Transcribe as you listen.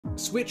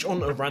Switch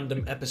on a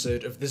random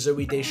episode of the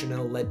Zooey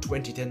Deschanel-led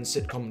 2010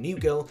 sitcom New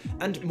Girl,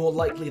 and more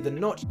likely than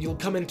not, you'll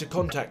come into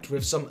contact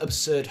with some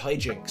absurd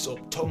hijinks or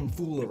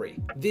tomfoolery.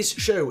 This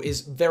show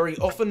is very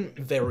often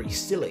very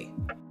silly.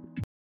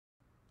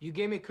 You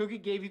gave me a cookie,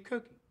 gave you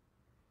cookie.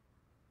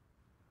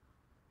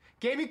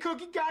 Gave me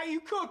cookie, got you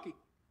cookie.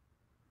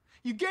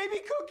 You gave me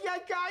cookie, I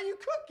got you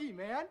cookie,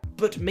 man.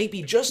 But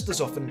maybe just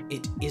as often,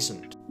 it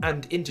isn't.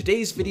 And in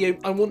today's video,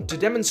 I want to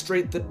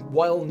demonstrate that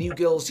while New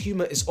Girl's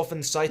humour is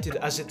often cited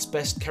as its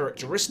best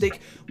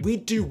characteristic,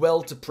 we'd do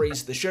well to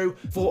praise the show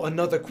for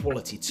another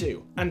quality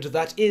too, and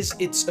that is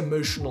its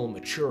emotional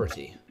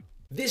maturity.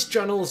 This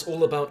channel is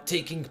all about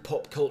taking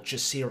pop culture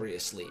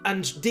seriously,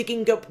 and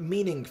digging up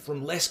meaning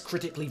from less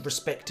critically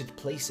respected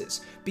places,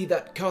 be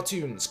that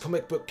cartoons,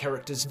 comic book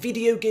characters,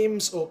 video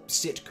games, or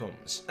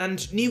sitcoms.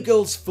 And New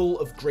Girl's full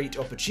of great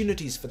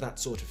opportunities for that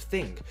sort of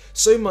thing,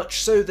 so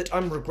much so that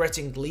I'm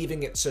regretting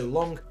leaving it so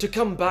long to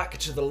come back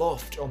to the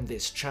Loft on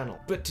this channel.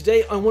 But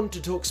today I want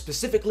to talk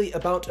specifically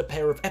about a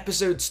pair of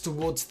episodes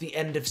towards the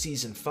end of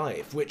season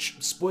 5, which,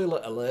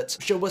 spoiler alert,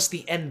 show us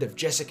the end of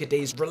Jessica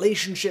Day's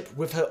relationship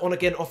with her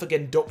on-again,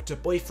 off-again doctor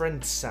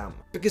boyfriend Sam,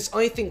 because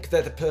I think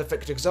they're the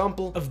perfect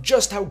example of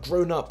just how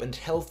grown up and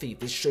healthy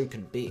this show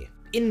can be.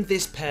 In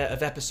this pair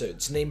of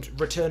episodes, named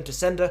Return to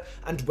Sender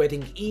and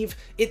Wedding Eve,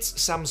 it's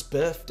Sam's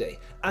birthday,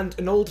 and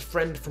an old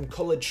friend from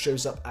college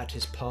shows up at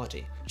his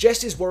party.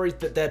 Jess is worried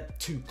that they're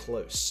too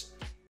close.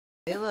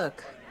 They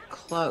look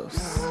close.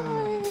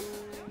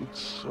 It's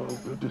so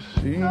good to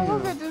see you. So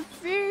good to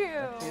see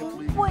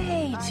you.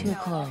 Way too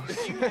close.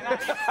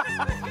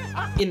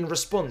 In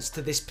response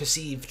to this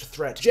perceived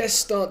threat, Jess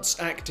starts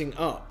acting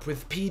up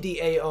with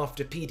PDA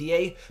after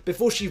PDA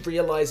before she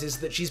realizes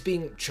that she's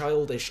being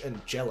childish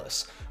and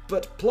jealous.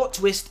 But plot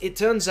twist, it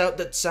turns out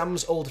that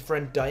Sam's old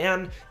friend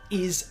Diane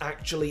is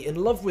actually in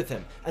love with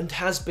him, and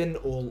has been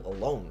all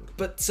along.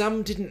 But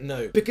Sam didn't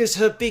know, because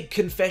her big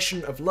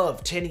confession of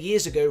love 10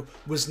 years ago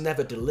was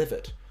never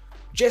delivered.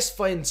 Jess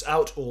finds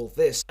out all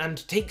this,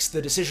 and takes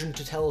the decision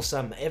to tell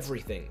Sam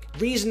everything,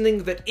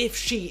 reasoning that if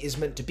she is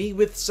meant to be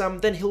with Sam,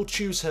 then he'll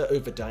choose her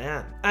over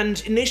Diane.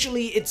 And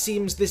initially it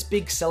seems this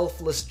big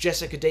selfless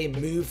Jessica Day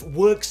move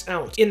works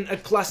out in a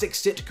classic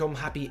sitcom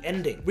happy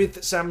ending,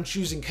 with Sam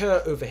choosing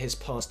her over his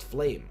past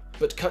flame.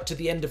 But cut to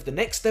the end of the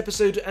next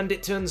episode and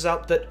it turns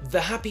out that the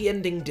happy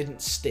ending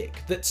didn't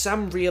stick, that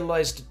Sam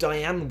realised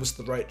Diane was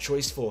the right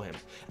choice for him,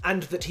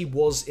 and that he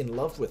was in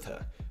love with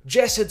her.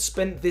 Jess had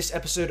spent this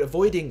episode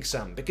avoiding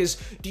Sam because,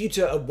 due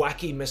to a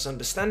wacky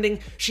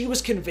misunderstanding, she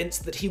was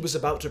convinced that he was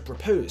about to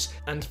propose,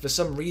 and for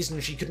some reason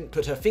she couldn't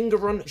put her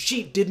finger on,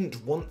 she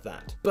didn't want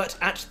that. But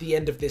at the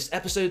end of this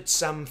episode,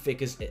 Sam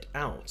figures it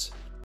out.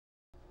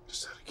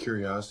 Just out of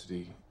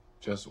curiosity,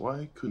 Jess,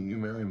 why couldn't you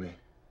marry me?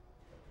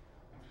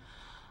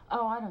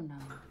 Oh, I don't know.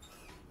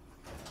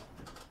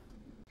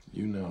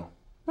 You know.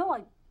 No,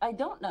 I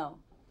don't know.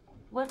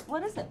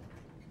 What is it?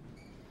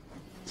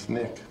 It's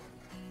Nick.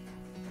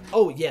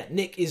 Oh yeah,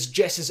 Nick is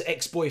Jess's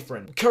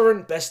ex-boyfriend,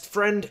 current best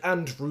friend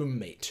and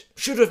roommate.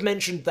 Should have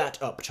mentioned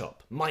that up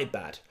top, my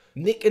bad.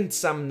 Nick and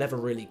Sam never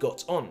really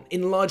got on,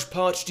 in large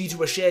part due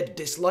to a shared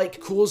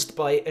dislike caused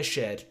by a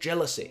shared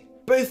jealousy.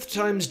 Both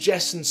times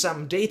Jess and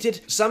Sam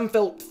dated, Sam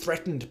felt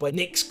threatened by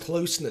Nick's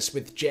closeness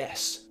with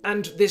Jess.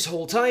 And this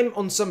whole time,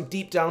 on some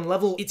deep down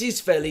level, it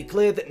is fairly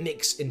clear that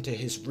Nick's into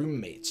his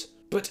roommate.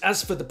 But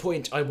as for the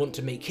point I want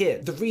to make here,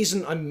 the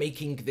reason I'm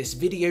making this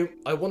video,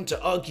 I want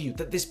to argue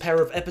that this pair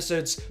of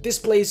episodes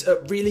displays a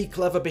really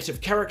clever bit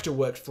of character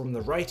work from the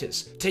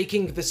writers,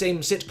 taking the same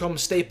sitcom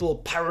staple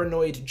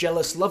paranoid,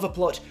 jealous lover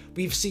plot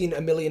we've seen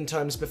a million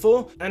times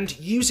before, and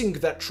using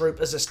that trope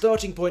as a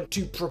starting point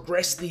to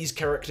progress these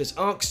characters'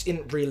 arcs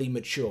in really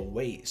mature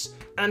ways.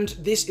 And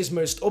this is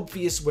most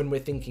obvious when we're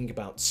thinking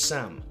about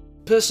Sam.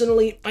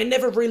 Personally, I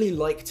never really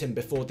liked him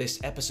before this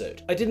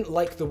episode. I didn't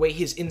like the way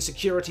his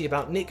insecurity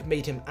about Nick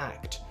made him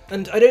act,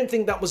 and I don't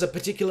think that was a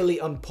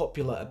particularly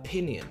unpopular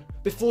opinion.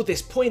 Before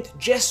this point,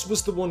 Jess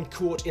was the one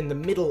caught in the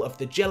middle of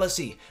the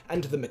jealousy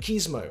and the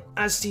machismo,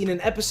 as seen in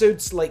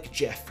episodes like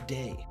Jeff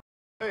Day.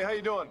 Hey, how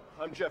you doing?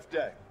 I'm Jeff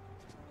Day.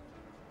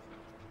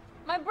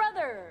 My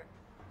brother,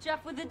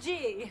 Jeff with a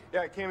G.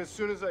 Yeah, I came as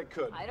soon as I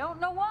could. I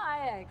don't know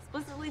why. I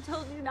explicitly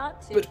told you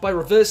not to. But by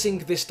reversing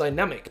this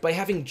dynamic, by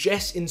having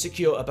Jess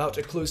insecure about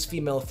a close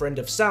female friend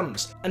of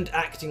Sam's, and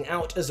acting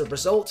out as a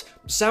result,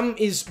 Sam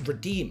is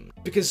redeemed,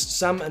 because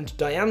Sam and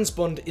Diane's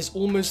bond is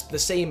almost the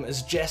same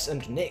as Jess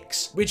and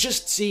Nick's. We're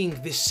just seeing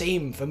this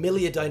same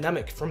familiar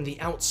dynamic from the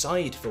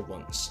outside for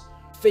once.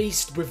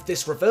 Faced with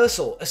this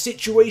reversal, a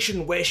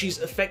situation where she's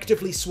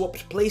effectively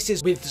swapped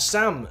places with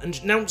Sam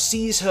and now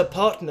sees her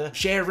partner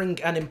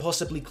sharing an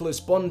impossibly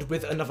close bond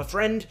with another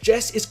friend,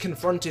 Jess is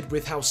confronted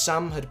with how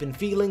Sam had been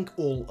feeling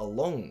all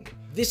along.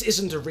 This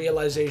isn't a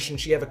realization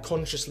she ever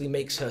consciously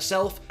makes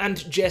herself,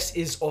 and Jess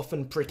is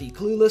often pretty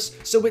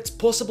clueless, so it's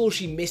possible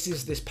she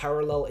misses this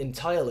parallel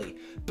entirely,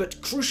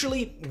 but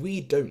crucially,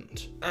 we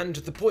don't. And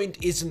the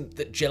point isn't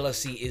that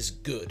jealousy is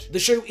good. The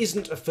show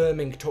isn't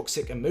affirming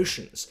toxic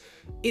emotions.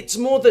 It's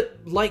more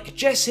that, like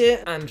Jess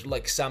here, and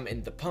like Sam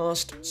in the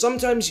past,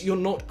 sometimes you're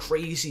not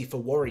crazy for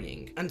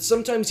worrying, and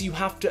sometimes you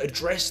have to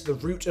address the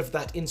root of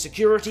that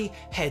insecurity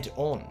head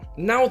on.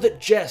 Now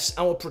that Jess,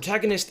 our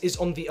protagonist, is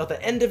on the other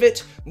end of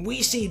it,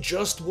 we see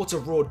just what a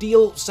raw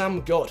deal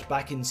Sam got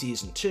back in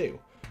season 2.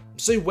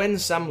 So when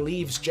Sam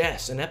leaves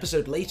Jess an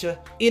episode later,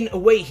 in a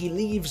way he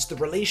leaves the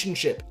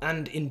relationship,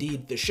 and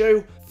indeed the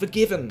show,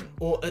 forgiven,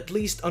 or at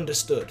least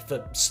understood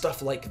for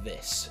stuff like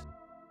this.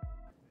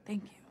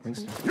 Thank you.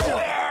 Winston.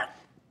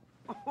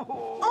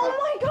 Oh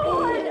my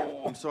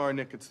god! I'm sorry,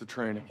 Nick, it's the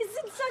training. He's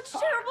in such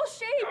terrible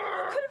shape. You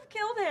could have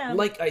killed him.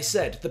 Like I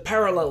said, the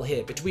parallel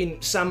here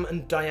between Sam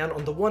and Diane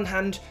on the one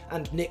hand,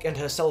 and Nick and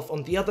herself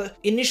on the other,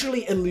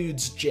 initially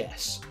eludes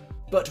Jess.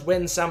 But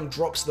when Sam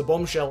drops the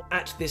bombshell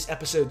at this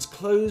episode's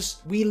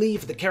close, we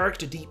leave the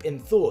character deep in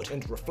thought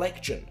and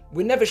reflection.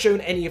 We're never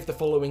shown any of the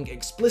following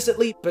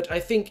explicitly, but I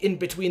think in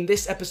between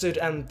this episode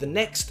and the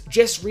next,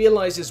 Jess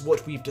realizes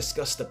what we've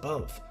discussed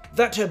above.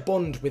 That her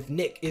bond with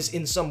Nick is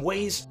in some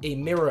ways a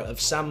mirror of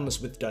Sam's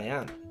with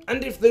Diane.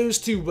 And if those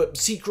two were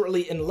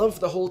secretly in love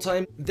the whole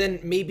time, then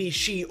maybe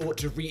she ought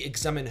to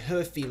re-examine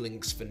her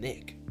feelings for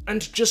Nick.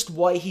 And just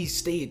why he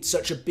stayed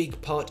such a big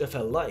part of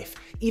her life,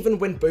 even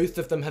when both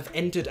of them have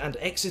entered and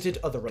exited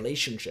other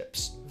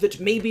relationships. That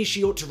maybe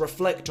she ought to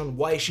reflect on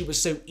why she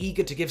was so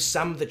eager to give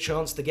Sam the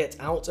chance to get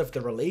out of the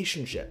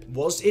relationship.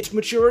 Was it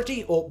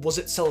maturity, or was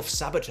it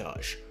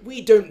self-sabotage?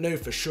 We don't know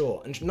for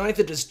sure, and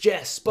neither does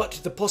Jess, but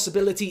the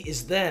possibility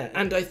is there,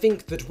 and I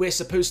think that we're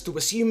supposed to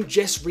assume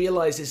Jess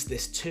realizes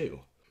this too.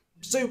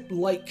 So,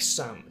 like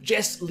Sam,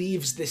 Jess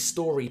leaves this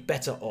story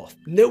better off,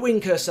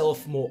 knowing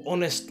herself more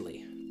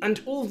honestly. And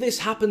all this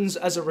happens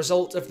as a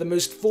result of the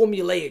most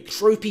formulaic,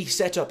 tropey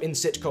setup in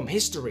sitcom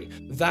history,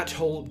 that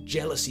whole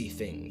jealousy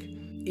thing.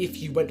 If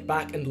you went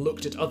back and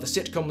looked at other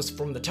sitcoms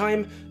from the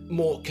time,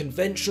 more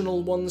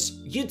conventional ones,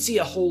 you'd see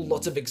a whole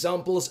lot of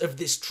examples of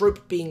this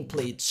trope being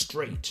played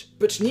straight.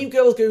 But New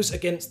Girl goes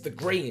against the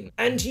grain,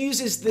 and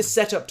uses this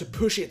setup to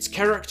push its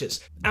characters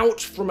out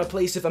from a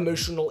place of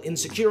emotional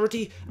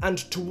insecurity and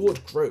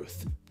toward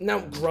growth.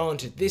 Now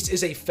granted, this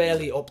is a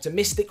fairly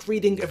optimistic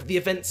reading of the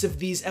events of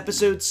these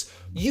episodes.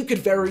 You could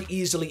very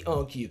easily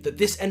argue that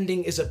this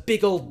ending is a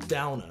big old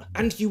downer,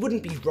 and you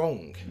wouldn't be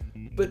wrong.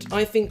 But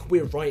I think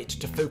we're right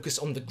to focus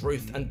on the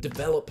growth and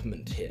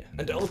development here,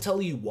 and I'll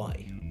tell you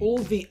why. All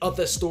the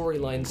other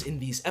storylines in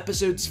these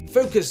episodes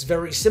focus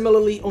very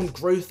similarly on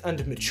growth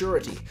and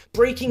maturity,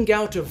 breaking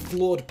out of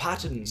flawed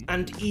patterns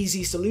and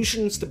easy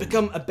solutions to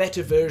become a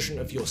better version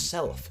of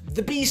yourself.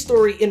 The B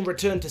story in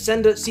Return to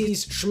Sender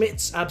sees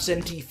Schmidt's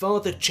absentee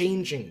father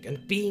changing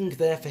and being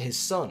there for his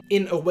son,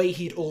 in a way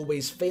he'd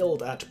always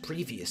failed at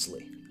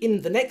previously. In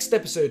the next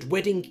episode,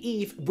 Wedding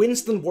Eve,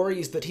 Winston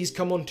worries that he's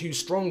come on too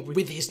strong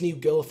with his new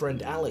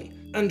girlfriend Allie,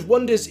 and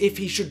wonders if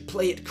he should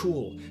play it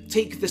cool,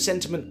 take the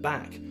sentiment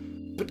back.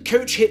 But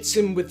Coach hits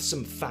him with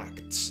some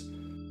facts.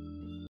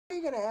 How are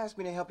you gonna ask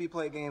me to help you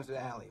play games with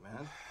Allie,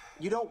 man?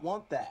 You don't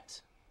want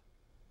that.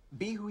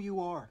 Be who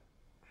you are.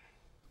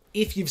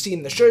 If you've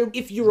seen the show,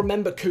 if you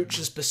remember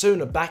Coach's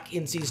persona back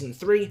in season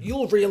 3,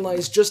 you'll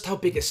realise just how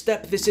big a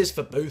step this is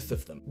for both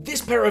of them.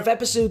 This pair of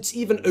episodes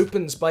even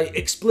opens by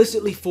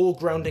explicitly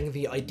foregrounding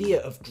the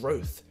idea of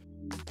growth.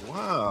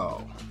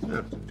 Wow, you don't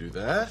have to do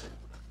that.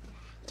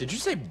 Did you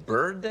say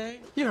bird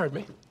day? You heard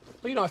me.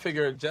 Well, you know, I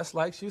figured Jess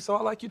likes you, so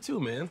I like you too,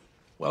 man.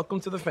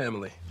 Welcome to the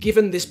family.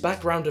 Given this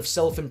background of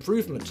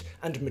self-improvement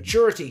and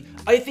maturity,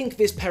 I think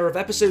this pair of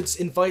episodes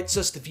invites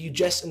us to view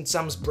Jess and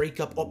Sam's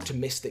breakup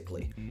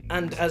optimistically.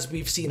 And as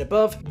we've seen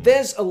above,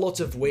 there's a lot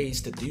of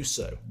ways to do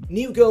so.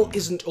 New Girl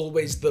isn't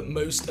always the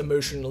most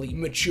emotionally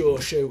mature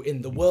show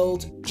in the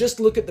world, just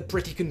look at the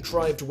pretty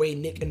contrived way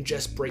Nick and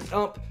Jess break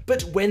up,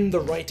 but when the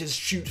writers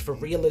shoot for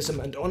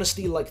realism and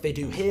honesty like they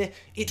do here,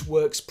 it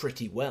works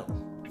pretty well.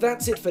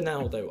 That's it for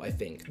now though, I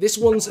think. This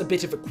one's a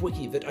bit of a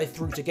quickie that I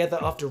threw together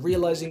after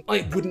realizing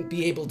I wouldn't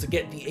be able to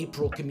get the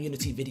April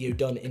community video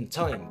done in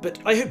time, but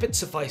I hope it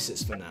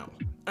suffices for now.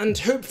 And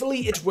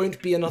hopefully it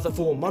won't be another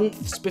 4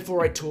 months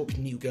before I talk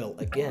New Girl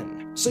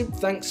again. So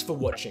thanks for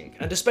watching,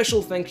 and a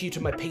special thank you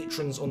to my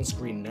patrons on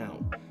screen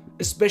now,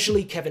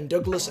 especially Kevin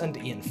Douglas and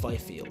Ian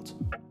Fifield.